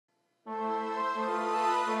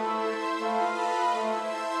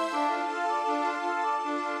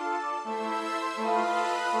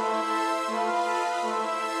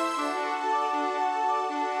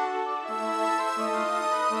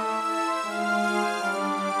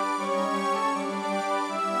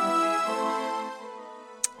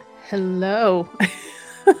Hello.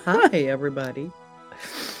 Hi, everybody.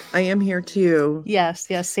 I am here too. Yes,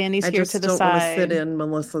 Sandy's I here to just the don't want to sit side. in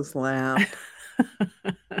Melissa's lap.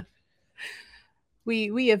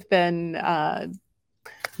 We have been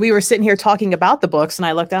we were sitting here talking about the books, and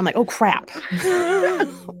I looked down, I'm like, oh crap.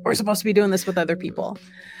 We're supposed to be doing this with other people.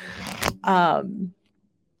 Um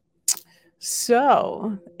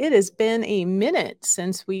so it has been a minute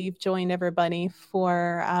since we've joined everybody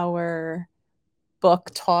for our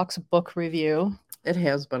book talks, book review. It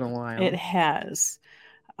has been a while. It has.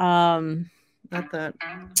 Um Not that.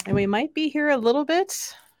 and we might be here a little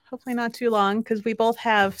bit, hopefully not too long, because we both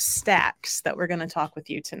have stacks that we're going to talk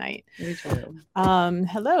with you tonight. We do.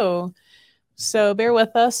 Hello. So bear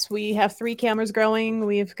with us. We have 3 cameras growing.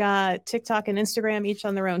 We've got TikTok and Instagram, each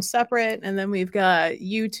on their own separate. And then we've got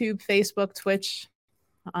YouTube, Facebook, Twitch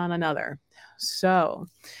on another. So,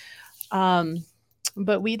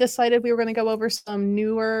 but we decided we were going to go over some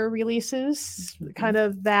newer releases, kind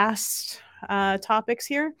of vast topics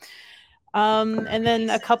here. And then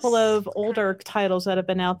a couple of older titles that have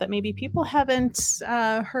been out that maybe people haven't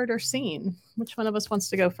heard or seen. Which one of us wants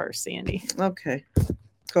to go first, Sandy? Okay.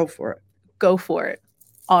 Go for it. Go for it.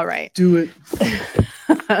 All right. Do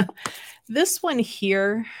it. This one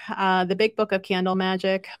here, The Big Book of Candle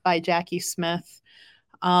Magic by Jackie Smith.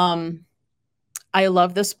 I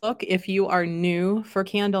love this book if you are new for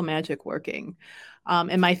candle magic working.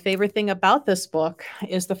 And my favorite thing about this book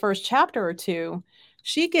is the first chapter or two.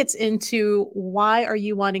 She gets into why are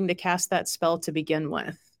you wanting to cast that spell to begin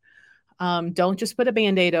with? Don't just put a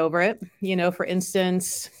Band-Aid over it. You know, for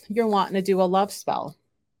instance, you're wanting to do a love spell.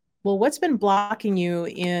 Well, what's been blocking you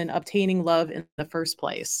in obtaining love in the first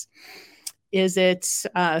place? Is it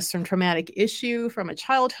some traumatic issue from a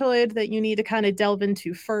childhood that you need to kind of delve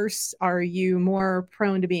into first? Are you more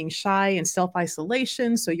prone to being shy and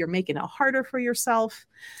self-isolation, so you're making it harder for yourself?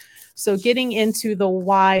 So getting into the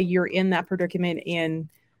why you're in that predicament and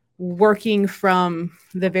working from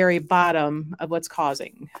the very bottom of what's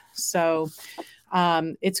causing. So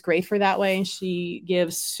it's great for that way. She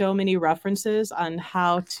gives so many references on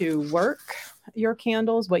how to work your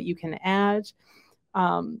candles, what you can add,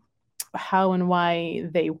 how and why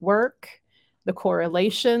they work, the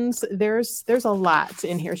correlations. There's a lot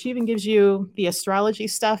in here. She even gives you the astrology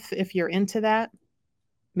stuff if you're into that.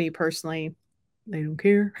 Me personally, I don't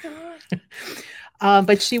care.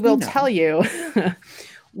 But she will tell you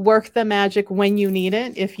work the magic when you need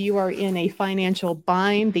it. If you are in a financial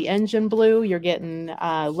bind, the engine blew, you're getting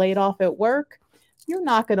laid off at work, you're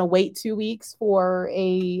not going to wait 2 weeks for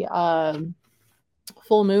a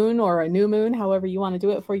full moon or a new moon, however you want to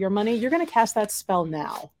do it for your money. You're going to cast that spell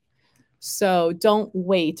now. So don't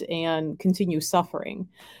wait and continue suffering.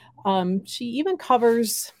 She even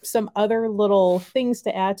covers some other little things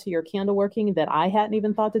to add to your candle working that I hadn't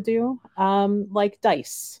even thought to do, like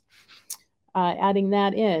dice. Adding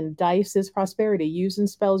that in. Dice is prosperity, using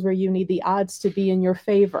spells where you need the odds to be in your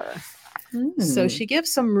favor. So she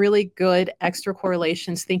gives some really good extra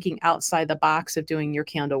correlations, thinking outside the box of doing your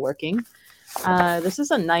candle working. This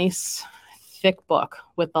is a nice thick book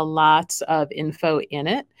with a lot of info in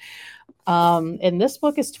it. And this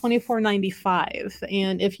book is $24.95.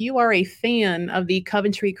 And if you are a fan of the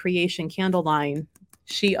Coventry Creation candle line,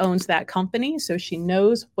 she owns that company, so she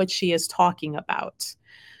knows what she is talking about.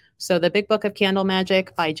 So The Big Book of Candle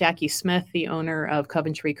Magic by Jackie Smith, the owner of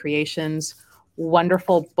Coventry Creations.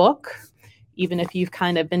 Wonderful book. Even if you've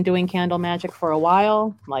kind of been doing candle magic for a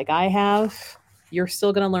while, like I have, you're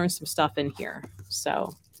still going to learn some stuff in here.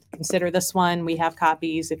 So consider this one. We have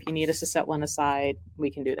copies. If you need us to set one aside,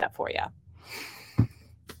 we can do that for you.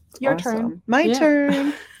 Your turn. My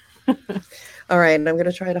turn. All right, and I'm going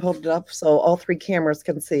to try to hold it up so all 3 cameras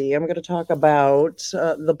can see. I'm going to talk about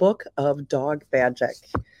The Book of Dog Magic,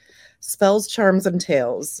 Spells, Charms, and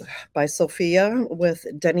Tales by Sophia with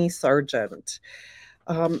Denny Sargent.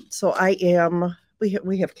 So we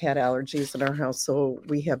have cat allergies in our house, so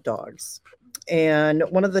we have dogs. And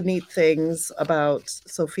one of the neat things about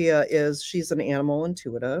Sophia is she's an animal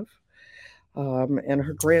intuitive. And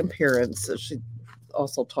her grandparents, she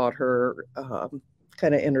also taught her,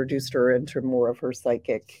 kind of introduced her into more of her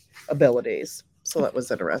psychic abilities. So that was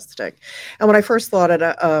interesting. And when I first thought it,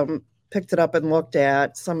 picked it up and looked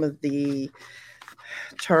at some of the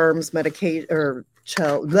charms, medication, or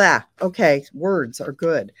okay, words are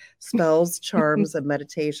good. Spells, charms, and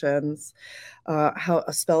meditations. How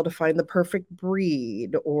a spell to find the perfect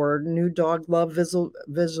breed, or new dog love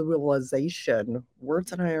visualization.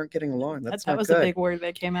 Words and I aren't getting along. That was good. A big word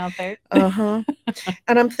that came out there. And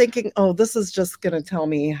I'm thinking, oh, this is just going to tell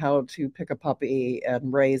me how to pick a puppy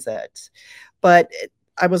and raise it. But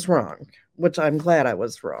I was wrong. which I'm glad I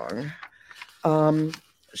was wrong.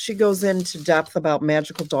 She goes into depth about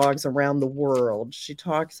magical dogs around the world. She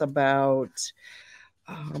talks about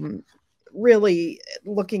really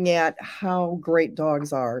looking at how great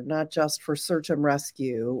dogs are, not just for search and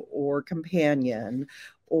rescue or companion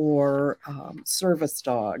or service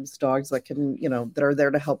dogs, dogs that can, that are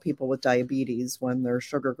there to help people with diabetes when their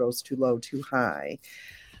sugar goes too low, too high.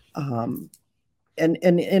 And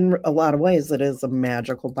in a lot of ways, it is a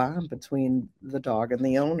magical bond between the dog and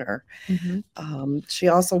the owner. Mm-hmm. She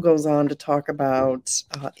also goes on to talk about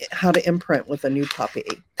how to imprint with a new puppy,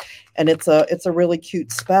 and it's a really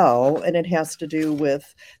cute spell, and it has to do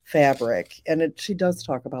with fabric. And she does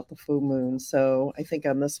talk about the full moon, so I think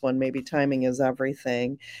on this one maybe timing is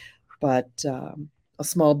everything. But a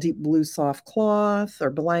small deep blue soft cloth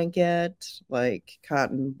or blanket like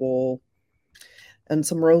cotton wool and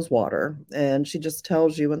some rose water. And she just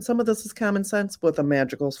tells you, and some of this is common sense with a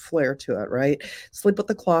magical flair to it, right? Sleep with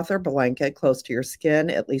the cloth or blanket close to your skin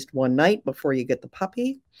at least one night before you get the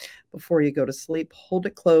puppy. Before you go to sleep, hold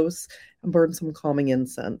it close and burn some calming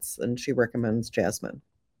incense. And she recommends jasmine.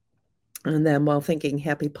 And then while thinking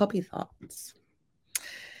happy puppy thoughts.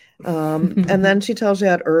 And then she tells you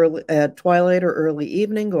at twilight or early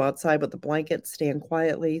evening, go outside with the blanket, stand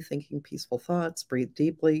quietly, thinking peaceful thoughts, breathe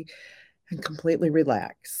deeply, and completely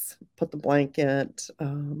relax. Put the blanket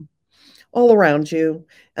all around you,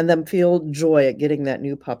 and then feel joy at getting that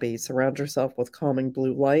new puppy. Surround yourself with calming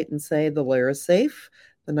blue light and say, the lair is safe.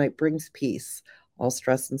 The night brings peace. All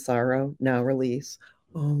stress and sorrow now release.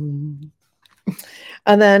 And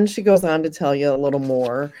then she goes on to tell you a little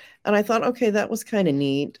more. And I thought, okay, that was kind of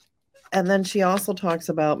neat. And then she also talks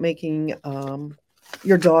about making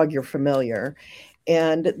your dog your familiar.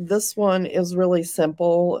 And this one is really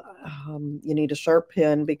simple. You need a sharp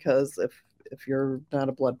pin because if you're not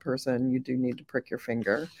a blood person, you do need to prick your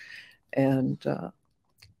finger and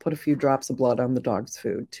put a few drops of blood on the dog's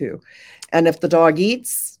food too. And if the dog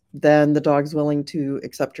eats, then the dog's willing to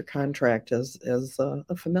accept your contract as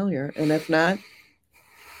a familiar. And if not,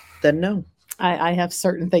 then no. I have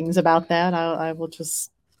certain things about that. I will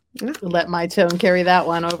just let my tone carry that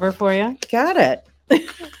one over for you. Got it.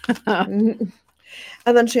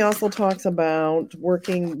 And then she also talks about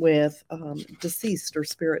working with deceased or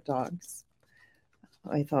spirit dogs.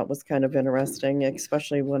 I thought was kind of interesting,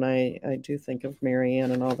 especially when I do think of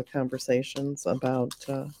Marianne and all the conversations about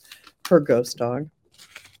her ghost dog.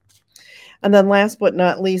 And then last but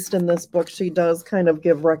not least in this book, she does kind of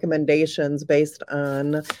give recommendations based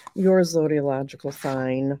on your zodiacal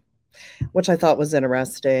sign, which I thought was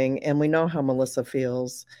interesting. And we know how Melissa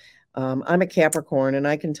feels. I'm a Capricorn, and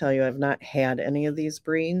I can tell you I've not had any of these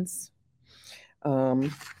breeds. But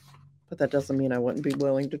that doesn't mean I wouldn't be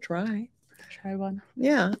willing to try. Try one.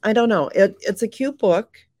 Yeah, I don't know. It's a cute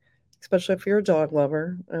book, especially if you're a dog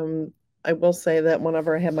lover. I will say that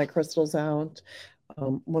whenever I have my crystals out,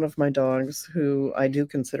 one of my dogs, who I do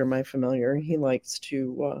consider my familiar, he likes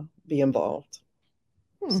to be involved.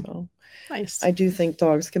 So nice. I do think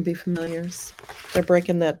dogs can be familiars. They're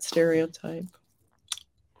breaking that stereotype.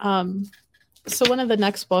 So one of the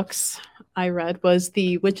next books I read was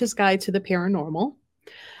The Witch's Guide to the Paranormal.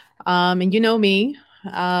 And you know me,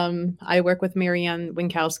 I work with Marianne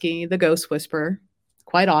Winkowski, the Ghost Whisperer,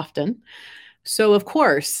 quite often. So of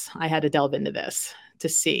course I had to delve into this to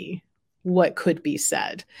see what could be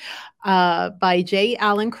said. By J.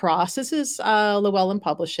 Allen Cross. This is Llewellyn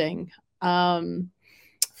Publishing.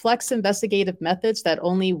 Flex investigative methods that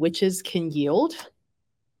only witches can yield.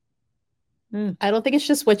 I don't think it's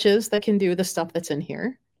just witches that can do the stuff that's in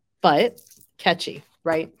here, but catchy,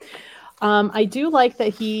 right? I do like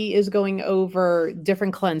that he is going over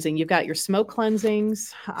different cleansing. You've got your smoke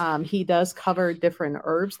cleansings. He does cover different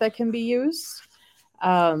herbs that can be used.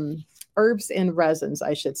 Herbs and resins,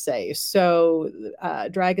 I should say. So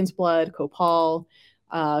dragon's blood, copal,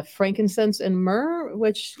 frankincense, and myrrh,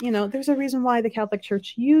 which, there's a reason why the Catholic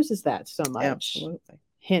Church uses that so much. Absolutely.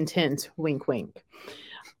 Hint, hint, wink, wink.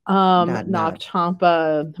 Nag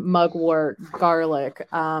champa, mugwort, garlic,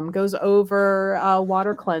 goes over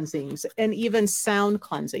water cleansings and even sound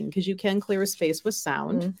cleansing, because you can clear a space with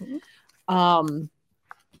sound.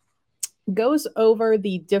 Goes over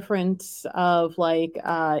the difference of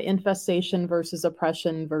infestation versus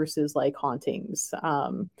oppression versus hauntings.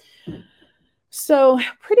 So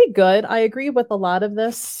pretty good. I agree with a lot of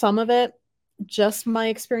this. Some of it, just my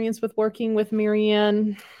experience with working with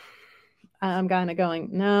Marianne, I'm kind of going,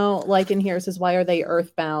 no, in here it says, why are they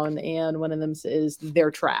earthbound? And one of them is they're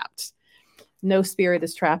trapped. No spirit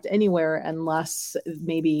is trapped anywhere unless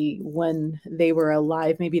maybe when they were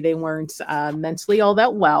alive, maybe they weren't mentally all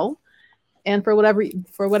that well. And for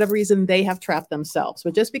whatever reason, they have trapped themselves.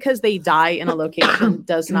 But just because they die in a location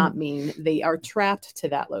does not mean they are trapped to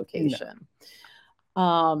that location.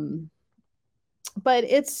 No. But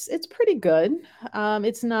it's pretty good.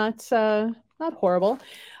 It's not horrible.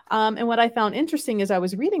 And what I found interesting is I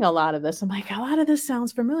was reading a lot of this. I'm like, a lot of this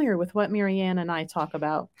sounds familiar with what Marianne and I talk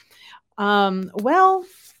about. Well,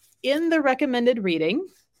 in the recommended reading,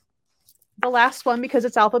 the last one, because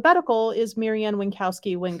it's alphabetical, is Marianne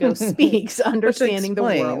Winkowski When Ghost Speaks, Understanding the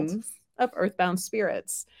World of Earthbound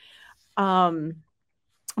Spirits.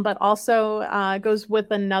 But also goes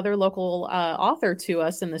with another local author to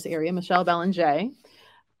us in this area, Michelle Belanger,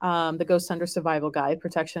 The Ghost Hunter Survival Guide,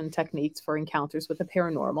 Protection Techniques for Encounters with the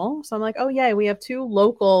Paranormal. So I'm like, oh yeah, we have two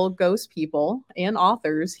local ghost people and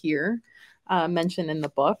authors here mentioned in the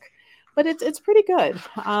book. But it's pretty good.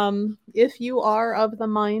 If you are of the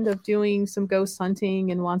mind of doing some ghost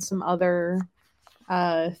hunting and want some other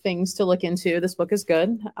things to look into, this book is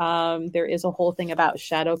good. There is a whole thing about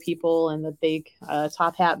shadow people and the big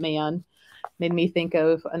top hat man. Made me think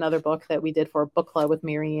of another book that we did for a book club with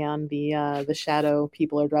Marianne. The shadow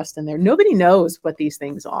people are dressed in there. Nobody knows what these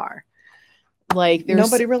things are. Like,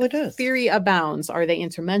 nobody really does. Theory abounds. Are they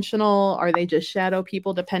interdimensional? Are they just shadow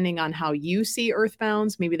people, depending on how you see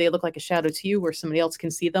earthbounds? Maybe they look like a shadow to you where somebody else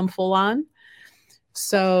can see them full on.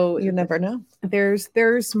 So you never know.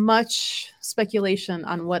 There's much speculation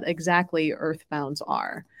on what exactly earthbounds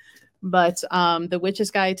are. But The Witch's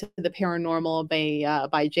Guide to the Paranormal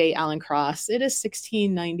by J. Allen Cross, it is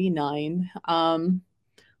 $16.99.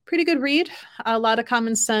 Pretty good read. A lot of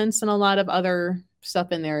common sense and a lot of other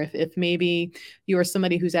stuff in there. If maybe you are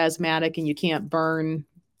somebody who's asthmatic and you can't burn,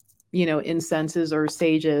 incenses or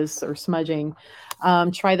sages or smudging,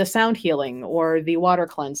 try the sound healing or the water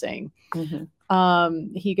cleansing.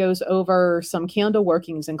 Mm-hmm. He goes over some candle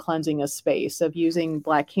workings and cleansing a space of using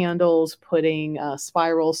black candles, putting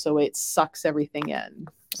spirals so it sucks everything in.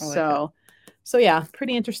 So yeah,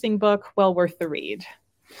 pretty interesting book. Well worth the read.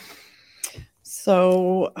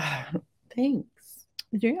 So thanks.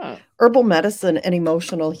 Yeah. Herbal Medicine and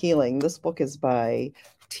Emotional Healing. This book is by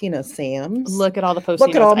Tina Sams. Look at all the post-its.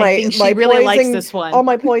 Look at all my she really likes this one. All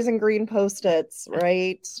my poison green post-its,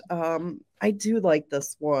 right? I do like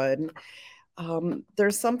this one.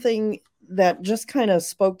 There's something that just kind of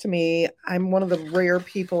spoke to me. I'm one of the rare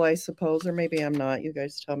people, I suppose, or maybe I'm not. You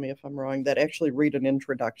guys tell me if I'm wrong, that actually read an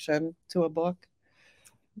introduction to a book.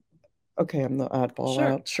 Okay, I'm the oddball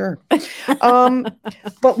out. Sure.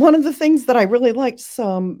 But one of the things that I really liked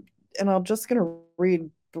and I'm just going to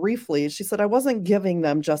read briefly, she said, I wasn't giving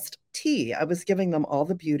them just tea. I was giving them all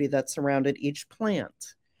the beauty that surrounded each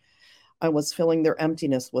plant. I was filling their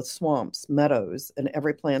emptiness with swamps, meadows, and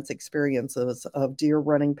every plant's experiences of deer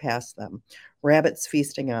running past them, rabbits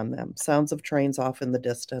feasting on them, sounds of trains off in the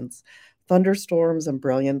distance, thunderstorms and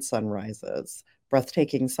brilliant sunrises,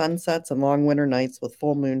 breathtaking sunsets and long winter nights with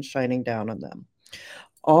full moon shining down on them.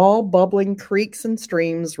 All bubbling creeks and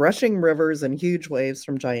streams, rushing rivers, and huge waves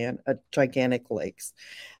from gigantic lakes.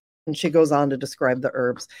 And she goes on to describe the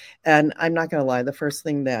herbs. And I'm not going to lie, the first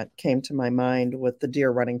thing that came to my mind with the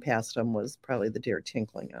deer running past them was probably the deer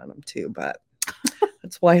tinkling on them too. But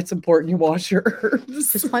that's why it's important you wash your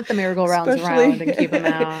herbs. Just plant the marigold-rounds around and keep them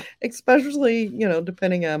out. Especially,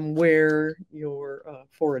 depending on where you're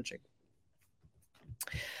foraging.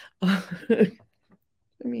 I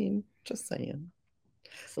mean, just saying.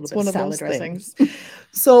 It's one of those things.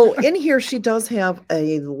 So in here, she does have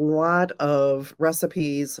a lot of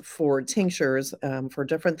recipes for tinctures for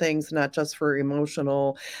different things, not just for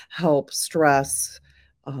emotional help, stress,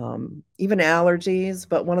 even allergies.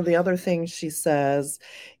 But one of the other things she says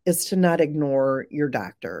is to not ignore your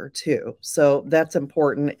doctor too. So that's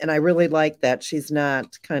important. And I really like that she's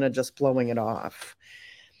not kind of just blowing it off.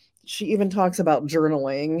 She even talks about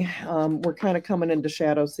journaling. We're kind of coming into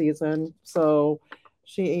shadow season. So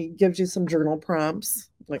she gives you some journal prompts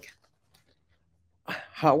like,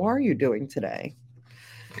 how are you doing today?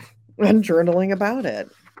 And journaling about it.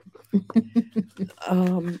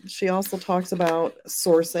 She also talks about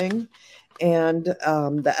sourcing and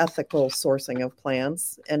the ethical sourcing of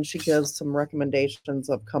plants. And she gives some recommendations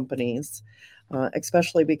of companies,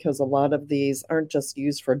 especially because a lot of these aren't just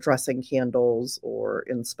used for dressing candles or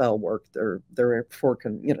in spell work. They're for,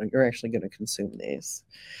 you're actually going to consume these.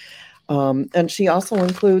 And she also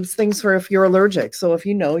includes things for if you're allergic. So if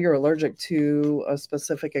you're allergic to a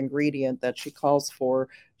specific ingredient that she calls for,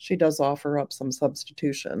 she does offer up some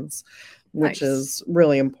substitutions, which is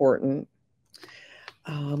really important.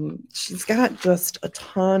 She's got just a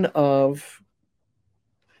ton of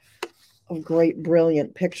great,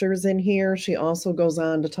 brilliant pictures in here. She also goes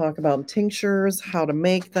on to talk about tinctures, how to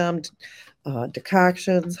make them,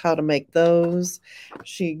 decoctions, how to make those.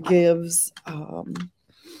 She gives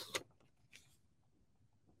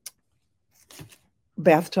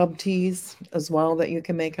bathtub teas as well that you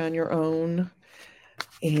can make on your own.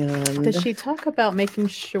 And does she talk about making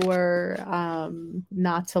sure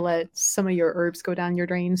not to let some of your herbs go down your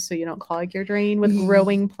drain so you don't clog your drain with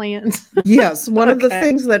growing plants? Yes, one of the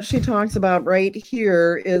things that she talks about right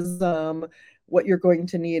here is what you're going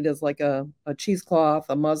to need is like a cheesecloth,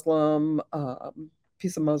 a muslin,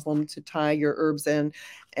 piece of muslin to tie your herbs in.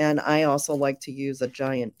 And I also like to use a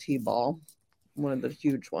giant tea ball, one of the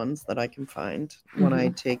huge ones that I can find when I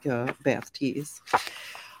take bath teas.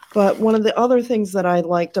 But one of the other things that I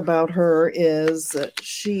liked about her is that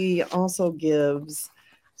she also gives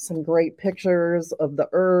some great pictures of the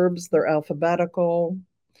herbs. They're alphabetical.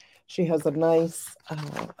 She has a nice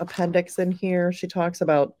appendix in here. She talks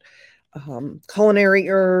about culinary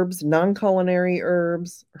herbs, non-culinary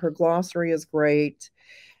herbs. Her glossary is great.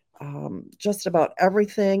 Just about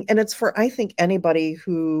everything. And it's for, I think, anybody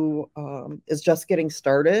who is just getting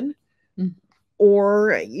started.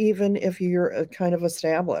 Or even if you're kind of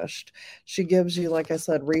established. She gives you, like I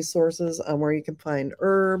said, resources on where you can find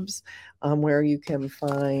herbs, where you can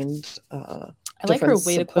find I like her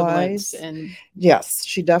weight equivalents. And yes,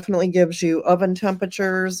 she definitely gives you oven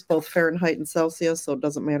temperatures, both Fahrenheit and Celsius, so it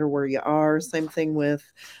doesn't matter where you are. Same thing with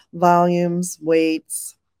volumes,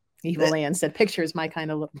 weights. Evil Ann said pictures my kind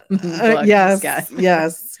of look.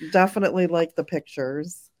 Yes, definitely like the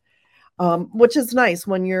pictures. Which is nice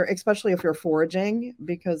when you're, especially if you're foraging,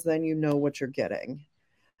 because then you know what you're getting.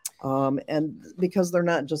 And because they're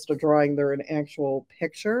not just a drawing, they're an actual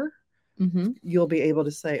picture, you'll be able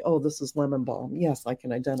to say, oh, this is lemon balm. Yes, I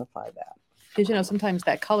can identify that. Because, sometimes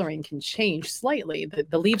that coloring can change slightly.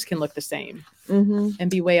 The leaves can look the same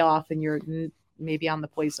and be way off, and you're maybe on the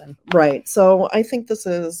poison. Right. So I think this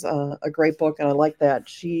is a great book, and I like that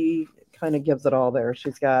she kind of gives it all there.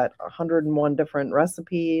 She's got 101 different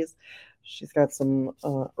recipes. She's got some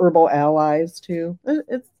herbal allies too.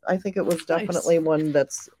 I think it was definitely one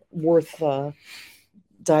that's worth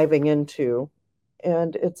diving into.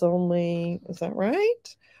 And it's only, is that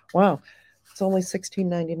right? Wow, it's only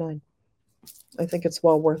 $16.99. I think it's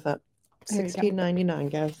well worth it.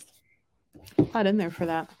 $16.99, guys. A lot in there for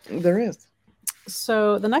that. There is.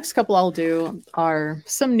 So the next couple I'll do are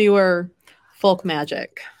some newer folk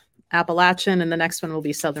magic, Appalachian, and the next one will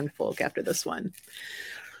be Southern folk after this one.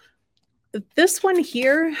 This one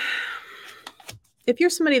here, if you're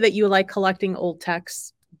somebody that you like collecting old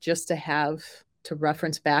texts just to have to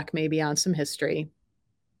reference back maybe on some history,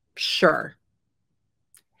 sure,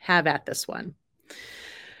 have at this one.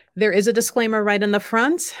 There is a disclaimer right in the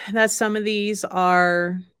front that some of these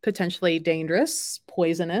are potentially dangerous,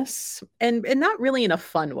 poisonous, and not really in a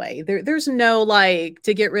fun way. There's no like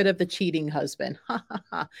to get rid of the cheating husband.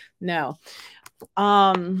 No.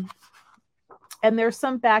 And there's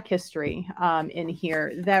some back history in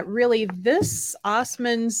here that really this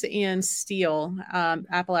Osmonds and Steele,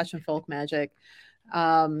 Appalachian folk magic,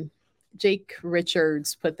 Jake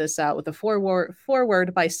Richards put this out with a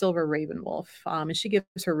foreword by Silver Ravenwolf. And she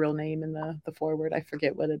gives her real name in the foreword. I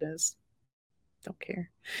forget what it is. Don't care.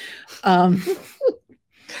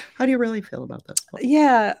 How do you really feel about this book?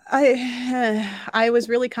 Yeah, I was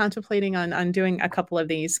really contemplating on doing a couple of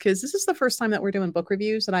these because this is the first time that we're doing book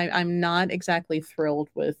reviews, and I'm not exactly thrilled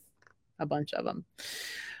with a bunch of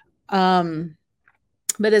them.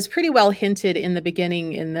 But it's pretty well hinted in the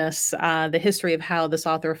beginning in this, the history of how this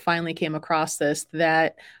author finally came across this,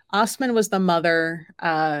 that Osmond was the mother,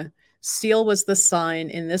 Steele was the son,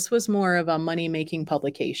 and this was more of a money-making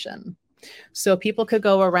publication. So people could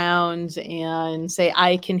go around and say,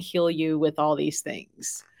 I can heal you with all these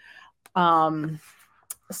things. Some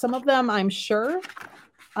of them, I'm sure,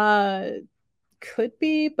 could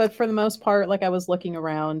be, but for the most part, like I was looking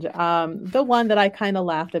around, the one that I kind of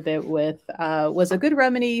laughed a bit with was a good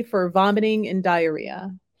remedy for vomiting and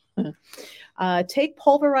diarrhea. Take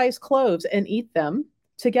pulverized cloves and eat them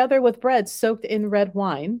together with bread soaked in red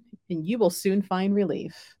wine, and you will soon find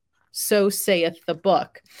relief. So saith the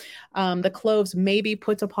book. The cloves may be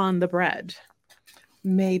put upon the bread.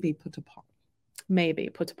 Maybe put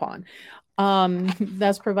upon.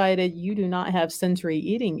 That's provided you do not have sensory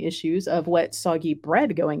eating issues of wet, soggy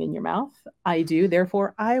bread going in your mouth. I do,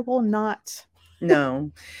 therefore I will not.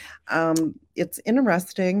 No. It's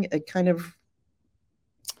interesting. It kind of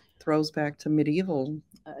throws back to medieval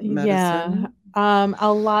medicine. Yeah.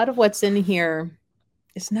 A lot of what's in here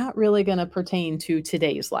is not really going to pertain to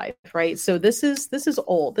today's life, right? So this is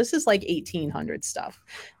old. This is like 1800 stuff.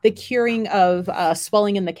 The curing of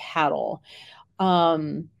swelling in the cattle.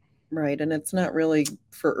 Right, and it's not really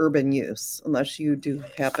for urban use unless you do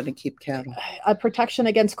happen to keep cattle. A protection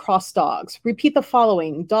against cross dogs. Repeat the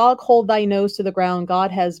following: Dog, hold thy nose to the ground.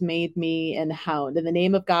 God has made me an hound. In the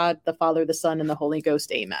name of God, the Father, the Son, and the Holy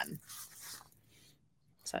Ghost. Amen.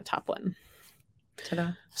 It's that top one.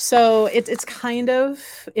 Ta-da. So it's kind of,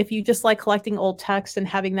 if you just like collecting old text and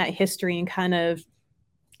having that history and kind of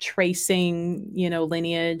tracing,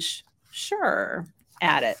 lineage, sure,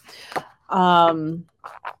 add it.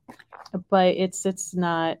 But it's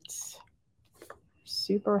not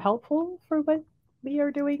super helpful for what we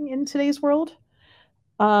are doing in today's world.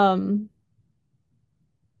 A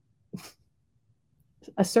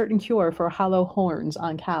certain cure for hollow horns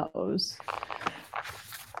on cows.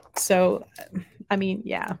 So, I mean,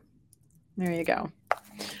 yeah, there you go.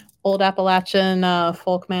 Old Appalachian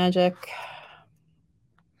folk magic.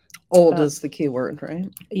 Old is the key word, right?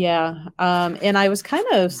 Yeah. And I was kind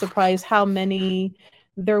of surprised how many,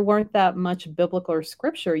 there weren't that much biblical or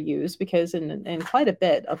scripture used, because in quite a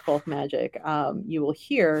bit of folk magic, you will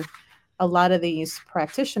hear a lot of these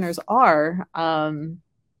practitioners are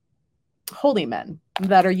holy men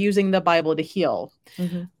that are using the Bible to heal.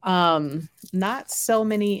 Mm-hmm. Not so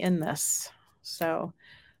many in this. So,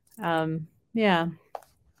 yeah.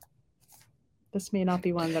 This may not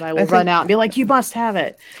be one that I will run out and be like, you must have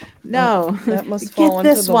it. No. That must fall into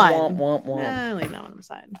this the one. Womp, womp, womp. I leave that one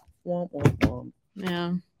aside. Womp, womp, womp.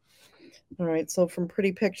 Yeah. All right, so from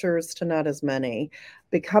pretty pictures to not as many.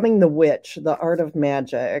 Becoming the Witch, The Art of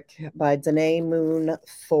Magic by Danae Moon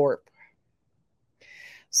Thorpe.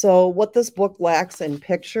 So what this book lacks in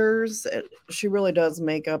pictures, she really does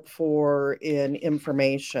make up for in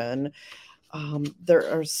information. There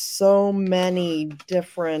are so many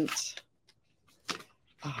different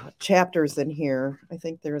chapters in here. I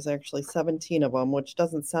think there's actually 17 of them, which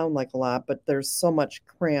doesn't sound like a lot, but there's so much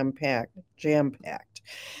jam-packed.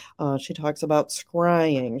 She talks about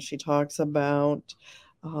scrying. She talks about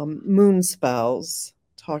moon spells,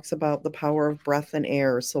 talks about the power of breath and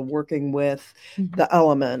air, so working with the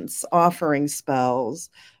elements, offering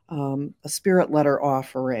spells, a spirit letter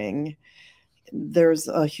offering. There's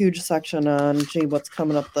a huge section on, what's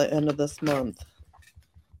coming up the end of this month.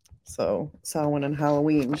 So Samhain and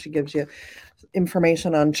Halloween, she gives you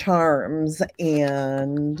information on charms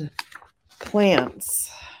and plants.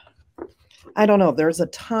 I don't know. There's a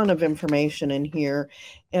ton of information in here.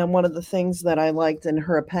 And one of the things that I liked in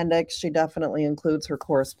her appendix, she definitely includes her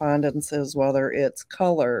correspondences, whether it's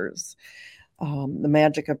colors, the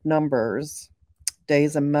magic of numbers,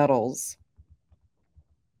 days and metals.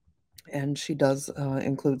 And she does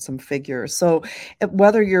include some figures. So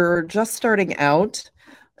whether you're just starting out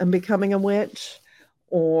and becoming a witch,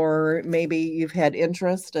 or maybe you've had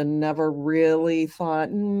interest and never really thought,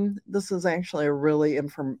 this is actually a really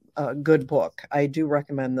good book. I do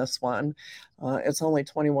recommend this one. It's only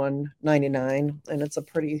 $21.99, and it's a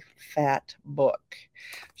pretty fat book.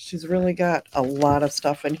 She's really got a lot of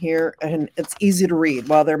stuff in here, and it's easy to read.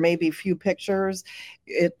 While there may be few pictures,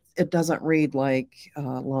 it doesn't read like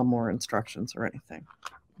lawnmower instructions or anything.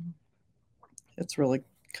 It's really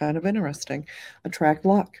kind of interesting. Attract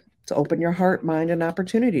luck. To open your heart, mind, and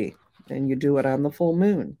opportunity. And you do it on the full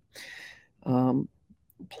moon.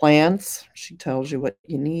 Plants, she tells you what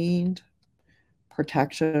you need.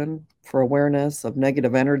 Protection for awareness of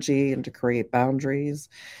negative energy and to create boundaries.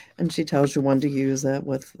 And she tells you when to use it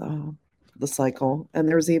with the cycle. And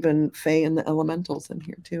there's even Fae and the elementals in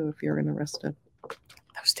here too, if you're interested.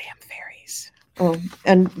 Those damn fairies. Oh,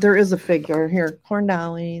 and there is a figure here, corn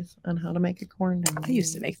dollies, on how to make a corn dolly. I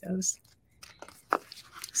used to make those.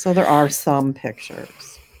 So there are some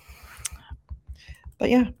pictures. But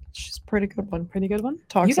yeah, she's a pretty good one. Pretty good one.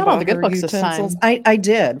 Talks you got about all the good her books utensils. this time. I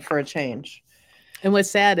did, for a change. And what's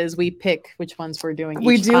sad is we pick which ones we're doing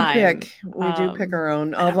We each do time. pick our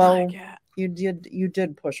own. Although you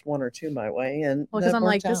did push one or two my way, and because I'm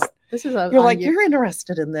like, this is a. You're like, you're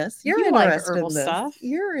interested in this. You're you interested like herbal in this. stuff.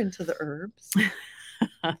 You're into the herbs.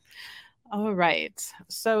 All right.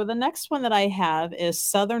 So the next one that I have is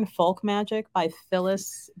Southern Folk Magic by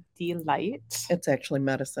Phyllis Delight. It's actually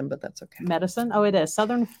medicine, but that's okay. Medicine? Oh, it is.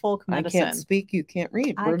 Southern Folk Medicine. I can't speak. You can't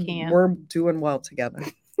read. I can't. We're doing well together.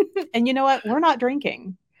 And you know what? We're not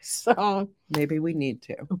drinking. So maybe we need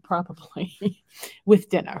to. Probably. with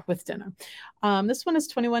dinner. This one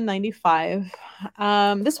is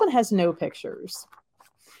 $21.95. This one has no pictures.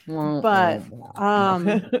 But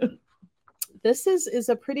this is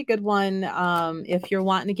a pretty good one if you're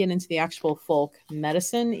wanting to get into the actual folk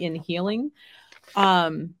medicine in healing.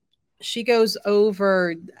 she goes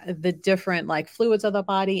over the different like fluids of the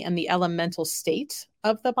body and the elemental state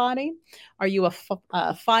of the body. Are you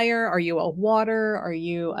a fire? Are you a water? Are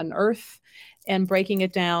you an earth? And breaking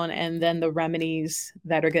it down, and then the remedies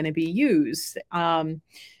that are going to be used.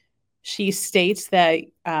 She states that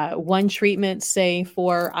one treatment, say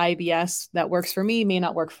for IBS, that works for me may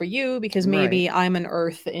not work for you because maybe I'm an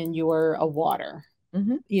earth and you're a water.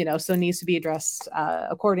 So it needs to be addressed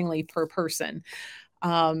accordingly per person.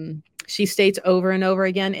 She states over and over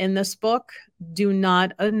again in this book, do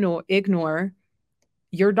not ignore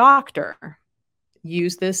your doctor.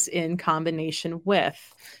 Use this in combination with.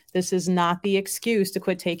 This is not the excuse to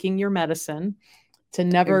quit taking your medicine, to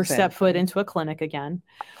never step foot into a clinic again.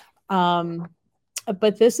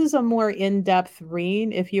 But this is a more in-depth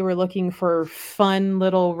read. If you were looking for fun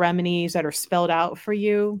little remedies that are spelled out for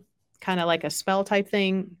you, kind of like a spell type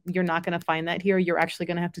thing, you're not going to find that here. You're actually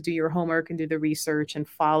going to have to do your homework and do the research and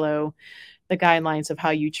follow the guidelines of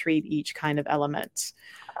how you treat each kind of element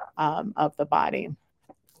of the body.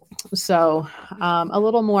 So a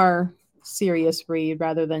little more serious read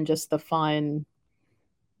rather than just the fun,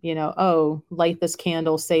 light this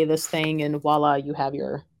candle, say this thing, and voila, you have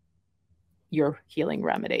your healing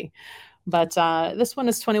remedy. But this one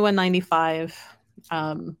is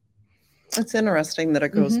 $21.95. It's interesting that it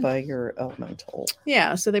goes by your elemental.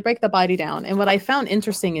 Yeah, so they break the body down. And what I found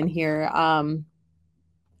interesting in here, a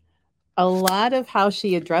lot of how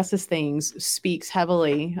she addresses things speaks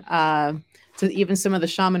heavily to even some of the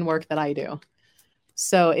shaman work that I do.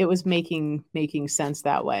 So it was making sense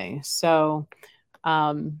that way. So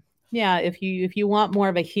if you want more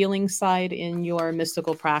of a healing side in your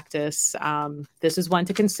mystical practice, this is one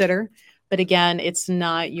to consider. But again, it's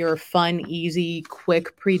not your fun, easy,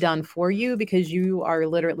 quick, pre-done for you, because you are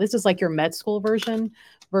literally, this is like your med school version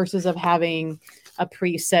versus of having a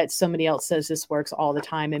preset. Somebody else says this works all the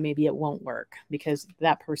time and maybe it won't work because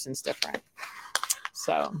that person's different.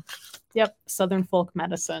 So, yep. Southern Folk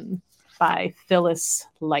Medicine by Phyllis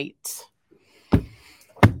Light.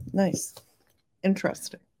 Nice.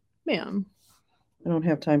 Interesting. Yeah. I don't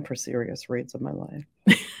have time for serious reads of my life.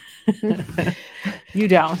 You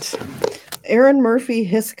don't. Erin Murphy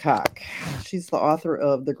Hiscock. She's the author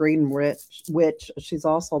of The Green Witch. She's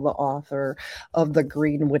also the author of The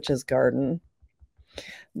Green Witch's Garden.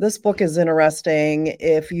 This book is interesting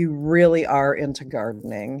if you really are into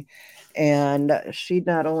gardening. And she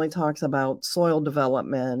not only talks about soil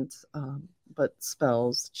development, but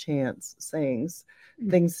spells, chants, sayings,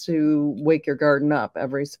 things to wake your garden up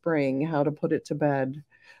every spring, how to put it to bed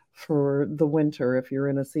for the winter if you're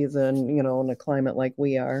in a season, in a climate like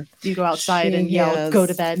we are. You go outside and yell, go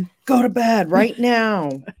to bed. Go to bed right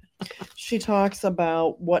now. She talks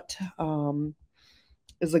about what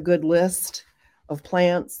is a good list of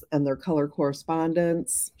plants and their color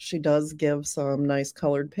correspondence. She does give some nice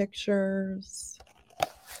colored pictures.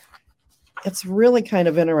 It's really kind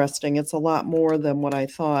of interesting. It's a lot more than what I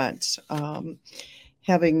thought.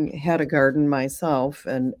 Having had a garden myself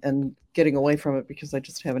and getting away from it because I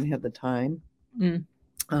just haven't had the time.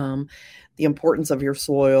 The importance of your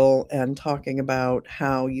soil and talking about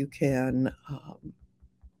how you can,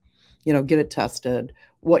 get it tested,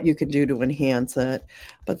 what you can do to enhance it.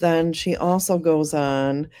 But then she also goes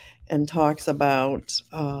on and talks about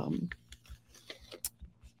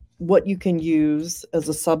what you can use as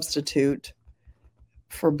a substitute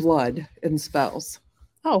for blood in spells.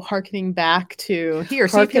 Oh, hearkening back to here.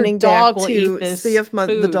 See if your dog will eat this. See if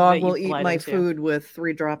the dog will eat my food with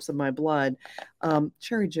 3 drops of my blood.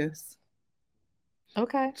 Cherry juice.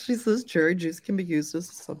 Okay. She says cherry juice can be used as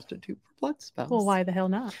a substitute for blood spells. Well, why the hell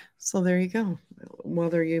not? So there you go.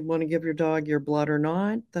 Whether you want to give your dog your blood or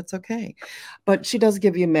not, that's okay. But she does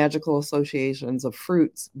give you magical associations of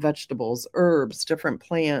fruits, vegetables, herbs, different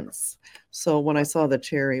plants. So when I saw the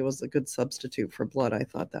cherry was a good substitute for blood, I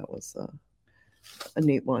thought that was a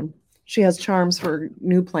neat one. She has charms for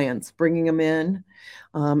new plants, bringing them in.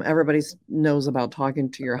 Everybody knows about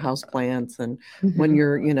talking to your house plants and when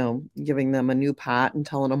you're, giving them a new pot and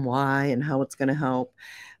telling them why and how it's going to help.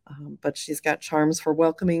 But she's got charms for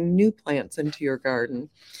welcoming new plants into your garden.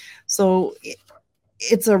 So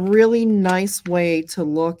it's a really nice way to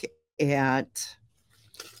look at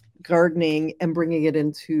gardening and bringing it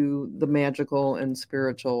into the magical and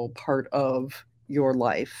spiritual part of your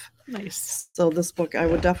life. Nice. So this book, I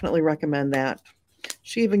would definitely recommend that.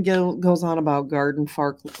 She even goes on about garden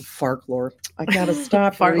folklore. I gotta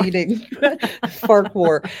stop reading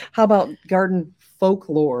folklore. How about garden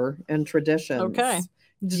folklore and traditions? Okay.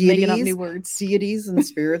 Just making up new words. Deities and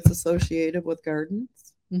spirits associated with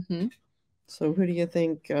gardens. So who do you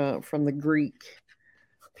think from the Greek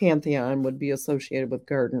pantheon would be associated with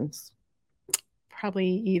gardens? Probably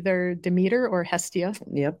either Demeter or Hestia.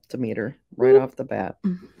 Yep, Demeter, right off the bat.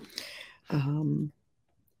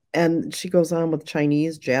 And she goes on with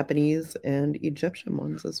Chinese, Japanese, and Egyptian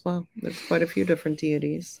ones as well. There's quite a few different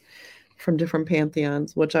deities from different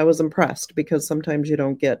pantheons, which I was impressed because sometimes you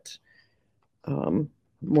don't get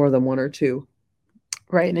more than one or two.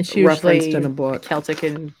 Right, and it's referenced usually in a book. Celtic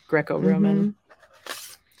and Greco-Roman.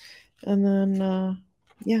 And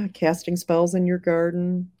then, casting spells in your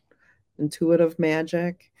garden, intuitive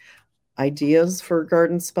magic, ideas for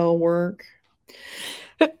garden spell work.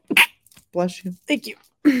 Bless you. Thank you.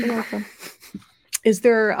 You're welcome. Is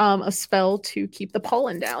there a spell to keep the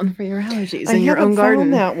pollen down for your allergies I in your own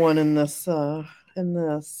garden? found that one in this.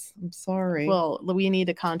 I'm sorry. Well, we need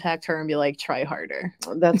to contact her and be like, try harder.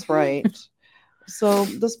 That's right. So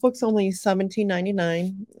this book's only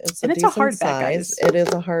 $17.99. It's And a it's a decent hardback, size. guys. It is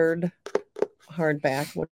a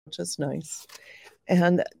hardback, which is nice.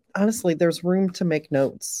 And honestly, there's room to make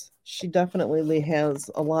notes. She definitely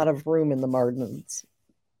has a lot of room in the margins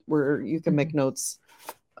where you can make notes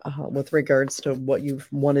with regards to what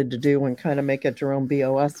you've wanted to do and kind of make it your own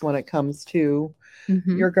BOS when it comes to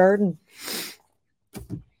your garden.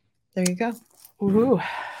 There you go. Woohoo.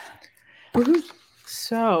 Woohoo.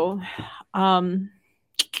 So,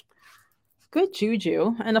 good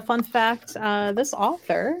juju. And a fun fact, this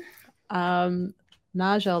author,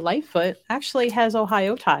 Naja Lightfoot, actually has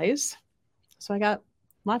Ohio ties. So I got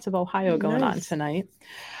lots of Ohio going on tonight.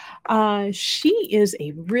 She is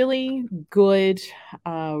a really good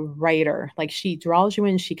writer. Like, she draws you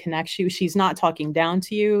in, she connects you. She's not talking down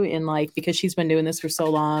to you in, like, because she's been doing this for so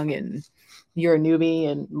long and you're a newbie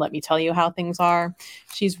and let me tell you how things are.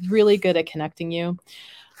 She's really good at connecting you.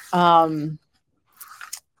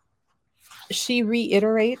 She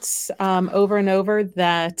reiterates over and over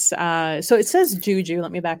that so it says juju,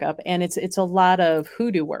 let me back up, and it's a lot of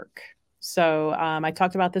hoodoo work. So I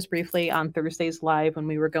talked about this briefly on Thursday's live when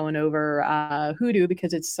we were going over hoodoo,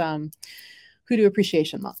 because it's Hoodoo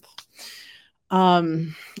Appreciation Month.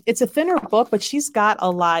 It's a thinner book, but she's got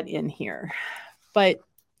a lot in here. But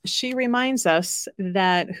she reminds us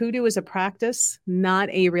that hoodoo is a practice, not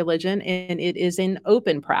a religion, and it is an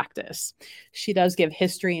open practice. She does give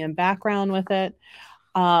history and background with it.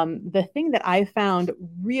 The thing that I found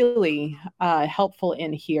really helpful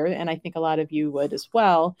in here, and I think a lot of you would as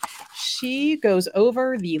well, she goes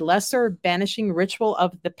over the lesser banishing ritual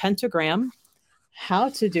of the pentagram, how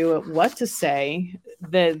to do it, what to say,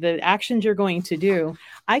 the actions you're going to do.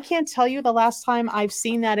 I can't tell you the last time I've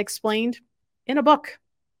seen that explained in a book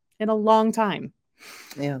in a long time.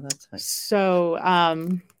 Yeah, that's nice. So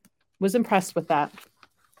was impressed with that.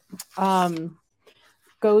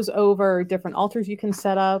 Goes over different altars you can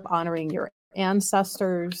set up, honoring your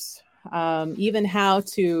ancestors, even how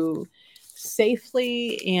to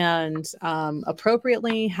safely and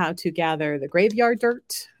appropriately how to gather the graveyard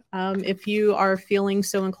dirt. If you are feeling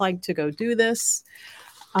so inclined to go do this,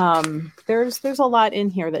 there's a lot in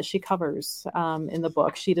here that she covers in the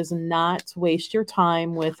book. She does not waste your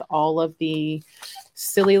time with all of the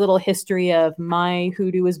silly little history of my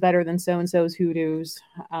hoodoo is better than so-and-so's hoodoos,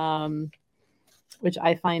 which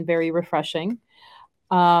I find very refreshing.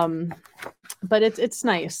 But it's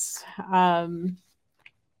nice.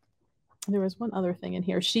 There was one other thing in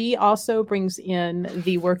here. She also brings in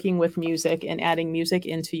the working with music and adding music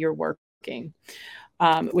into your working,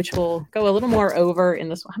 which we'll go a little more over in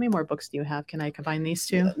this. How many more books do you have? Can I combine these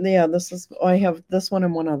two? Yeah, I have this one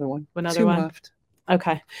and one other one. One other Two one left.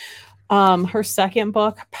 Okay. Her second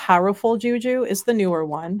book, Powerful Juju, is the newer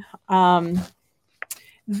one.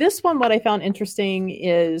 This one, what I found interesting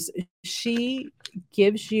is she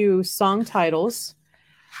gives you song titles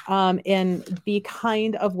and the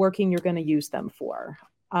kind of working you're going to use them for,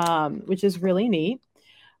 which is really neat.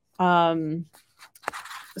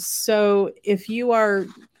 So if you are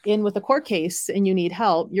in with a court case and you need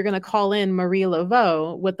help, you're going to call in Marie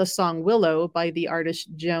Laveau with the song Willow by the artist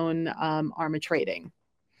Joan Armatrading.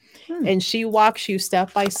 And she walks you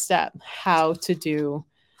step by step how to do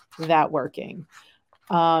that working.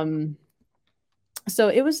 So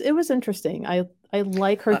it was interesting. I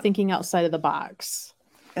like her thinking outside of the box.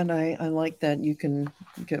 And I like that you can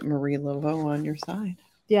get Marie Laveau on your side.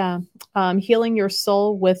 Yeah. Healing Your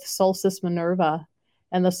Soul with Solstice Minerva.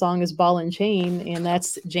 And the song is Ball and Chain, and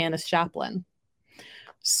that's Janis Joplin.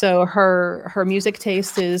 So her music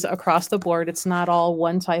taste is across the board. It's not all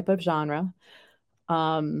one type of genre.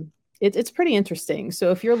 It's pretty interesting.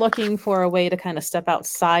 So if you're looking for a way to kind of step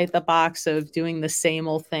outside the box of doing the same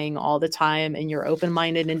old thing all the time, and you're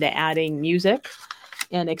open-minded into adding music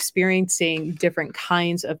and experiencing different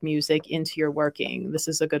kinds of music into your working. This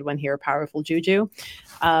is a good one here, Powerful Juju.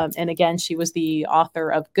 And again, she was the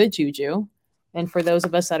author of Good Juju. And for those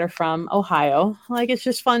of us that are from Ohio, like it's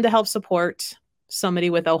just fun to help support somebody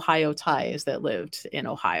with Ohio ties that lived in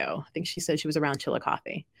Ohio. I think she said she was around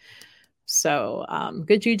Chillicothe. So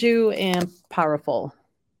Good Juju and Powerful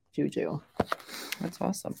Juju. That's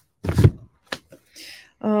awesome.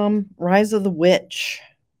 Rise of the Witch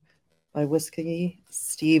by Whiskey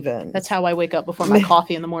Stevens. That's how I wake up before my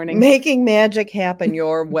coffee in the morning. Making magic happen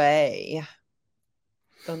your way.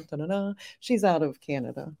 Dun, dun, dun, dun. She's out of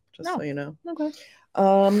Canada, just so you know.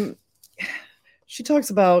 Okay. She talks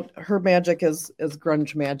about her magic as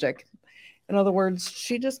grunge magic. In other words,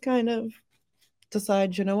 she just kind of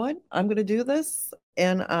decides, you know what, I'm going to do this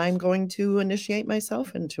and I'm going to initiate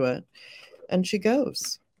myself into it. And she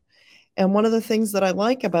goes. And one of the things that I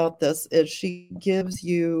like about this is she gives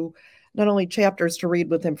you not only chapters to read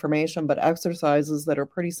with information, but exercises that are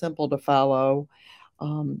pretty simple to follow,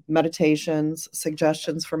 meditations,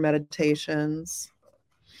 suggestions for meditations.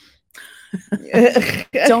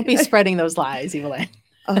 Don't be spreading those lies, Evelyn.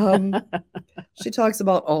 She talks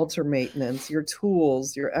about altar maintenance, your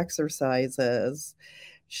tools, your exercises.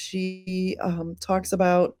 She talks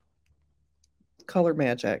about color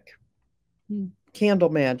magic, candle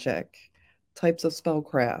magic, types of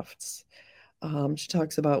spellcrafts. She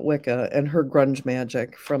talks about Wicca, and her grunge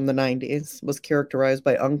magic from the 90s was characterized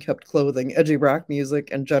by unkept clothing, edgy rock music,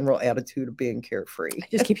 and general attitude of being carefree. I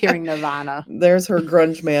just keep hearing Nirvana. There's her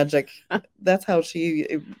grunge magic. That's how she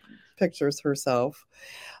pictures herself.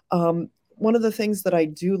 One of the things that I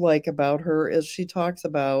do like about her is she talks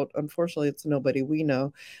about, unfortunately, it's nobody we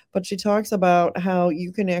know, but she talks about how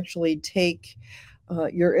you can actually take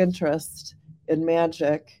your interest in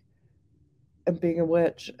magic and being a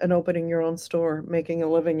witch and opening your own store, making a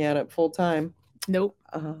living at it full time. Nope.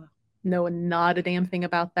 No, not a damn thing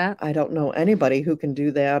about that. I don't know anybody who can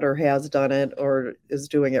do that or has done it or is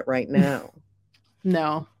doing it right now.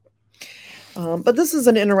 No. But this is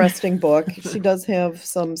an interesting book. She does have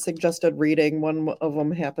some suggested reading. One of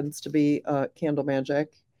them happens to be Candle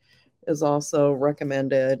Magic, is also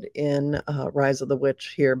recommended in Rise of the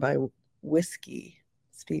Witch here by Whiskey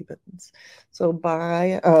Stevens. So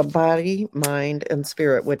by Body, Mind, and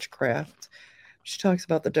Spirit Witchcraft. She talks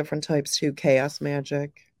about the different types too: chaos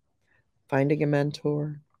magic, finding a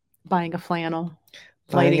mentor, buying a flannel,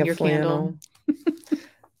 lighting your candle.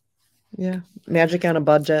 Yeah, magic on a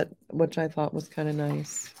budget, which I thought was kind of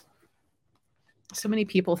nice. So many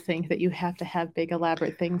people think that you have to have big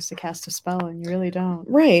elaborate things to cast a spell, and you really don't.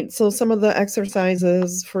 Right. So some of the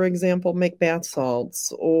exercises, for example, make bath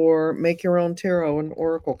salts or make your own tarot and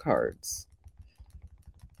oracle cards.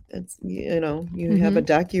 It's, you know, you have a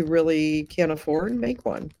deck you really can't afford, make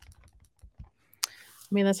one. I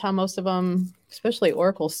mean, that's how most of them, especially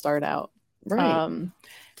oracles, start out. Right.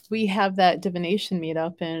 We have that divination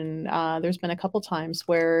meetup, and there's been a couple times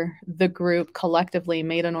where the group collectively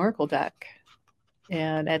made an oracle deck.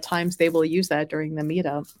 And at times they will use that during the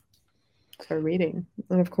meetup for reading.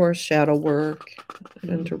 And of course, shadow work,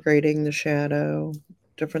 integrating the shadow,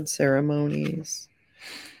 different ceremonies,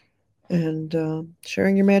 and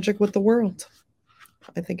sharing your magic with the world.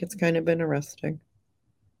 I think it's kind of interesting.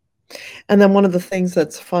 And then one of the things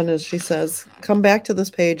that's fun is she says, come back to this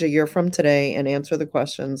page a year from today and answer the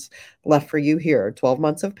questions left for you here. 12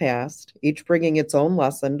 months have passed, each bringing its own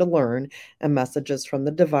lesson to learn and messages from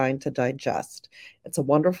the divine to digest. It's a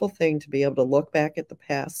wonderful thing to be able to look back at the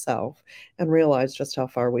past self and realize just how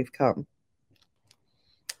far we've come.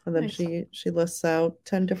 And then nice. she lists out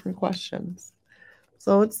 10 different questions.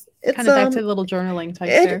 So it's kind of back to the little journaling type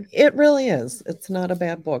there. It really is. It's not a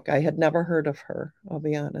bad book. I had never heard of her, I'll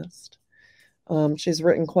be honest. She's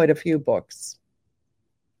written quite a few books.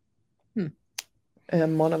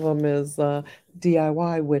 And one of them is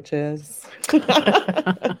DIY Witches.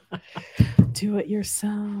 Do it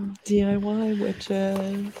yourself. DIY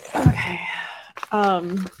Witches. Okay.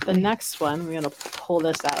 The next one, we're going to pull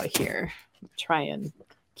this out here. Try and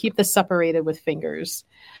keep this separated with fingers.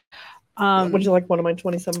 Would you like one of my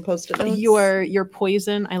 27 Post-it notes? Your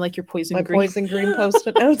poison. I like your poison my green. My poison green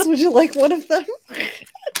Post-it notes. Would you like one of them?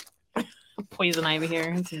 Poison ivy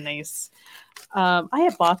here. It's nice. I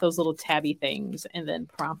had bought those little tabby things and then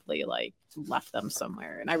promptly left them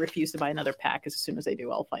somewhere. And I refuse to buy another pack. As soon as I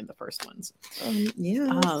do, I'll find the first ones.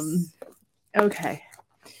 Yes. Okay.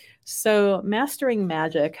 So Mastering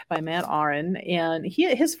Magic by Matt Aron. And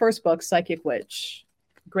his first book, Psychic Witch.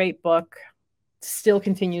 Great book. Still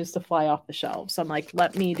continues to fly off the shelves. So I'm like,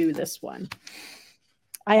 let me do this one.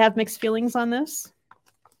 I have mixed feelings on this.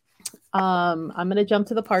 I'm going to jump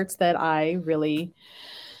to the parts that I really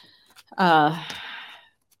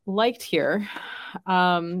liked here.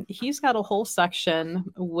 He's got a whole section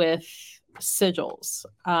with sigils,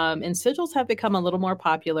 and sigils have become a little more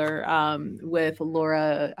popular with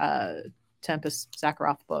Laura Tempest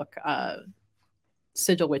Zakharoff book,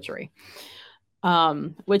 Sigil Witchery,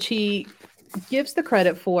 which he gives the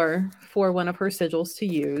credit for one of her sigils to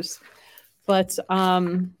use. But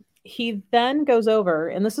he then goes over,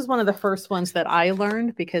 and this is one of the first ones that I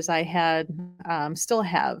learned because I had still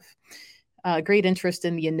have great interest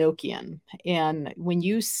in the Enochian. And when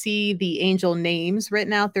you see the angel names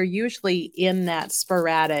written out, they're usually in that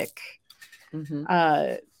sporadic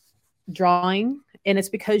drawing. And it's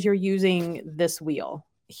because you're using this wheel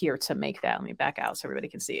here to make that. Let me back out so everybody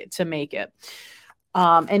can see it, to make it.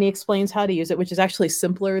 And he explains how to use it, which is actually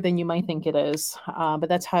simpler than you might think it is. But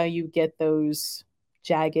that's how you get those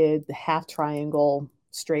jagged half triangle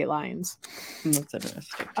straight lines. That's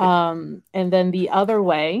interesting. And then the other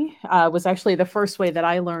way was actually the first way that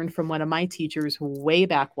I learned from one of my teachers way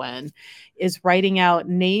back when, is writing out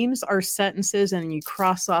names or sentences, and you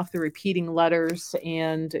cross off the repeating letters,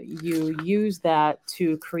 and you use that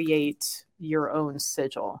to create your own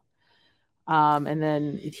sigil. And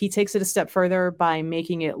then he takes it a step further by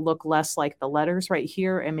making it look less like the letters right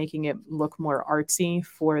here and making it look more artsy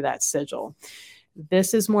for that sigil.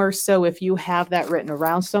 This is more so if you have that written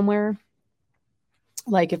around somewhere.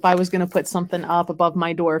 Like if I was going to put something up above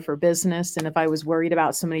my door for business, and if I was worried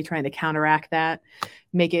about somebody trying to counteract that,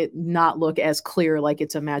 make it not look as clear like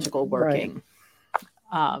it's a magical working.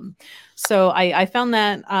 Right. So I found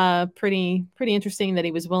that pretty interesting that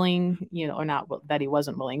he was willing, or not that he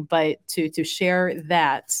wasn't willing, but to share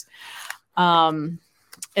that. And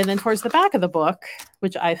then towards the back of the book,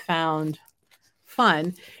 which I found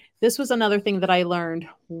fun, this was another thing that I learned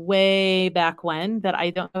way back when, that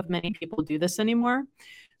I don't know if many people do this anymore.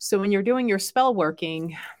 So when you're doing your spell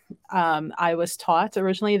working, I was taught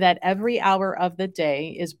originally that every hour of the day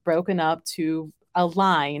is broken up to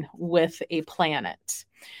align with a planet.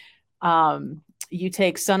 You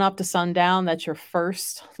take sun up to sundown, that's your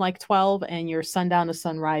first 12, and your sundown to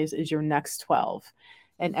sunrise is your next 12.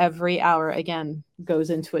 And every hour, again,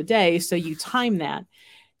 goes into a day. So you time that.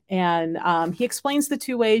 And he explains the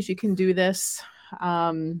two ways you can do this,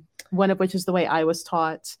 one of which is the way I was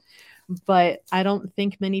taught. But I don't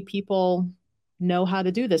think many people know how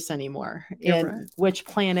to do this anymore, and which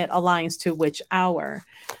planet aligns to which hour.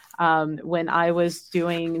 When I was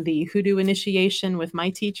doing the hoodoo initiation with my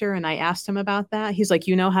teacher and I asked him about that, he's like,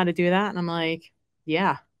 you know how to do that? And I'm like,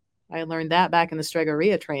 yeah, I learned that back in the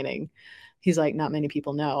Stregoria training. He's like, not many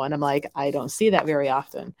people know. And I'm like, I don't see that very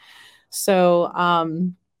often.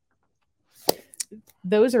 So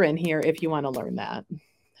those are in here if you want to learn that.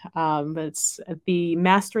 But it's the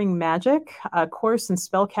Mastering Magic, a course in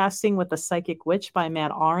spellcasting with the Psychic Witch by Matt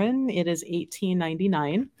Aron. It is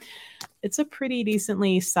 $18.99. It's a pretty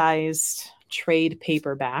decently sized trade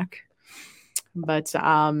paperback. But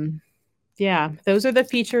yeah, those are the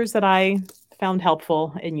features that I found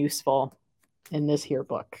helpful and useful in this here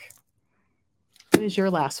book. What is your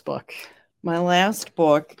last book? My last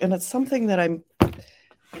book, and it's something that I'm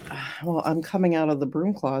coming out of the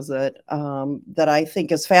broom closet, that I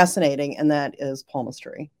think is fascinating, and that is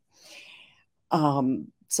palmistry.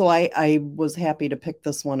 So I was happy to pick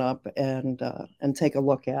this one up and take a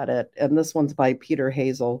look at it. And this one's by Peter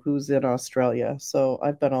Hazel, who's in Australia. So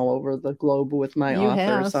I've been all over the globe with my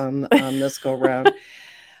authors on this go round.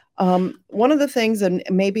 One of the things, and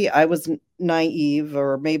maybe I was naive,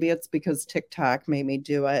 or maybe it's because TikTok made me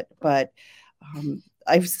do it, but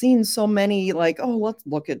I've seen so many let's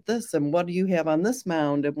look at this, and what do you have on this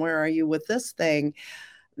mound, and where are you with this thing,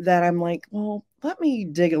 that I'm like, well, let me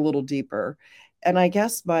dig a little deeper. And I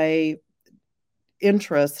guess my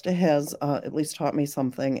interest has at least taught me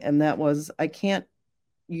something, and that was I can't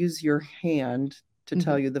use your hand to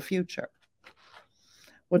tell you the future,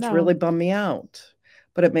 which really bummed me out.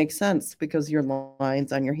 But it makes sense because your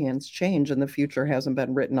lines on your hands change and the future hasn't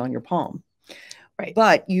been written on your palm. Right.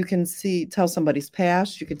 But you can tell somebody's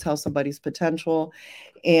past, you can tell somebody's potential.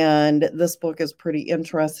 And this book is pretty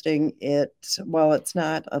interesting. While it's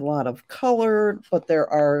not a lot of color, but there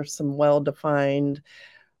are some well-defined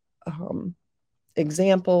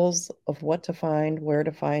examples of what to find, where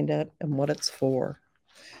to find it, and what it's for.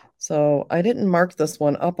 So I didn't mark this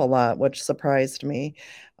one up a lot, which surprised me,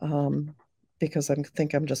 because I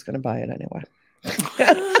think I'm just going to buy it anyway.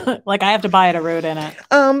 I have to buy it a root in it.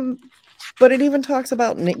 But it even talks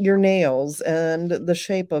about your nails and the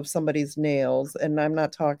shape of somebody's nails. And I'm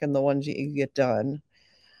not talking the ones you get done.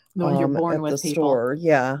 The ones you're born at with, the people. store.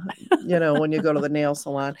 Yeah, when you go to the nail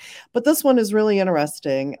salon. But this one is really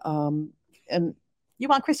interesting. And you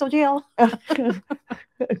want Crystal Jail?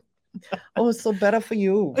 Oh, it's so better for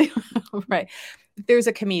you. Right. There's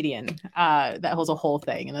a comedian that holds a whole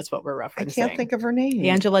thing, and that's what we're referencing. I can't think of her name.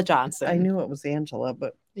 Angela Johnson. I knew it was Angela,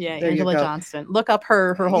 but yeah, Angela Johnson. Look up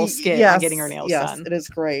her whole skit on getting her nails done. Yes, it is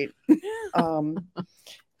great.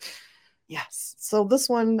 Yes. So this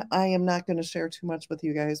one I am not going to share too much with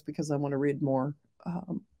you guys because I want to read more.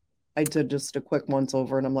 I did just a quick once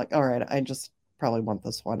over, and I'm like, all right, I just probably want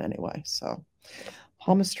this one anyway. So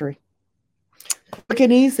palmistry. Quick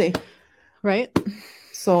and easy. Right.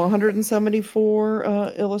 So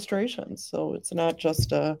 174 illustrations. So it's not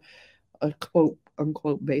just a quote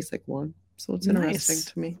unquote basic one. So it's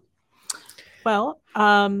interesting to me. Well,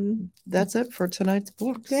 that's it for tonight's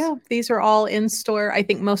books. Yeah, these are all in store. I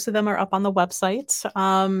think most of them are up on the website.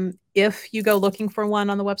 If you go looking for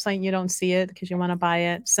one on the website and you don't see it because you want to buy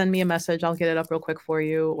it, send me a message. I'll get it up real quick for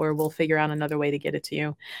you, or we'll figure out another way to get it to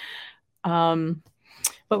you.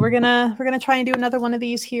 But we're gonna try and do another one of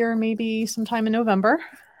these here maybe sometime in November.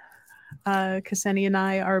 Ksenia and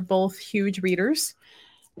I are both huge readers,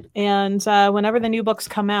 and whenever the new books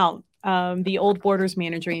come out, the old Borders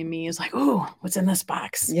manager in me is like, "Ooh, what's in this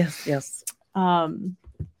box?" Yes.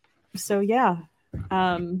 So yeah,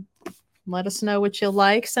 let us know what you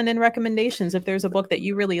like. Send in recommendations if there's a book that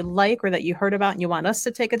you really like or that you heard about and you want us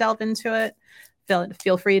to take a delve into it.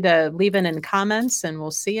 Feel free to leave it in comments and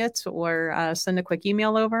we'll see it, or send a quick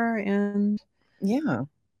email over and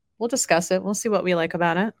we'll discuss it. We'll see what we like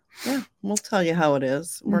about it. Yeah, we'll tell you how it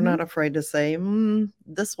is. We're not afraid to say,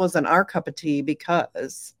 this wasn't our cup of tea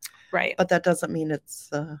because. Right. But that doesn't mean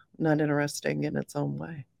it's not interesting in its own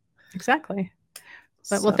way. Exactly.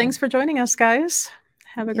 But well, thanks for joining us, guys.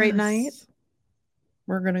 Have a great night.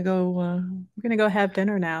 We're gonna go. Have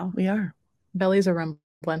dinner now. We are. Bellies are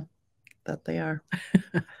rumbling. That they are.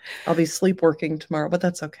 I'll be sleep working tomorrow, but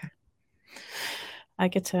that's okay. I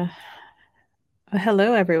get to.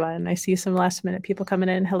 Hello, everyone. I see some last minute people coming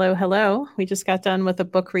in. Hello. We just got done with a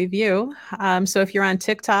book review. So if you're on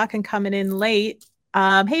TikTok and coming in late,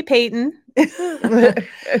 hey, Peyton. You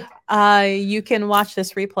can watch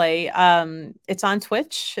this replay. It's on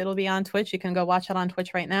Twitch. It'll be on Twitch. You can go watch it on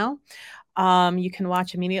Twitch right now. You can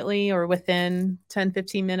watch immediately or within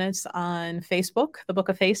 10-15 minutes on Facebook, The Book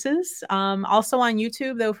of Faces. Also on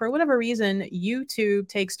YouTube, though, for whatever reason, YouTube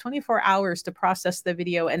takes 24 hours to process the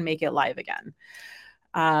video and make it live again.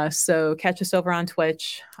 So catch us over on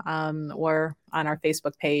Twitch or on our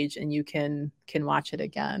Facebook page, and you can watch it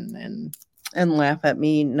again and laugh at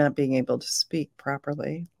me not being able to speak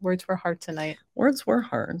properly. Words were hard tonight. Words were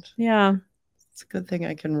hard. Yeah. It's a good thing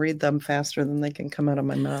I can read them faster than they can come out of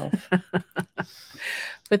my mouth.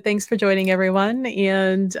 But thanks for joining, everyone.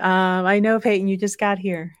 And I know, Peyton, you just got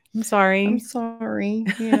here. I'm sorry.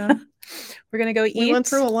 Yeah. We're going to go eat. We went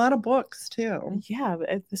through a lot of books, too. Yeah,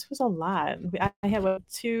 this was a lot. I had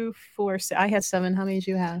 2, 4, 6. I had 7. How many did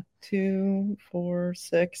you have? 2, 4,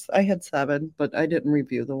 6. I had 7, but I didn't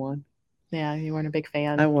review the one. Yeah, you weren't a big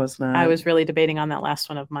fan. I was not. I was really debating on that last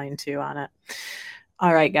one of mine, too, on it.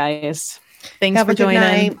 All right, guys. Thanks for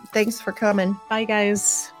joining. Thanks for coming. Bye,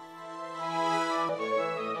 guys.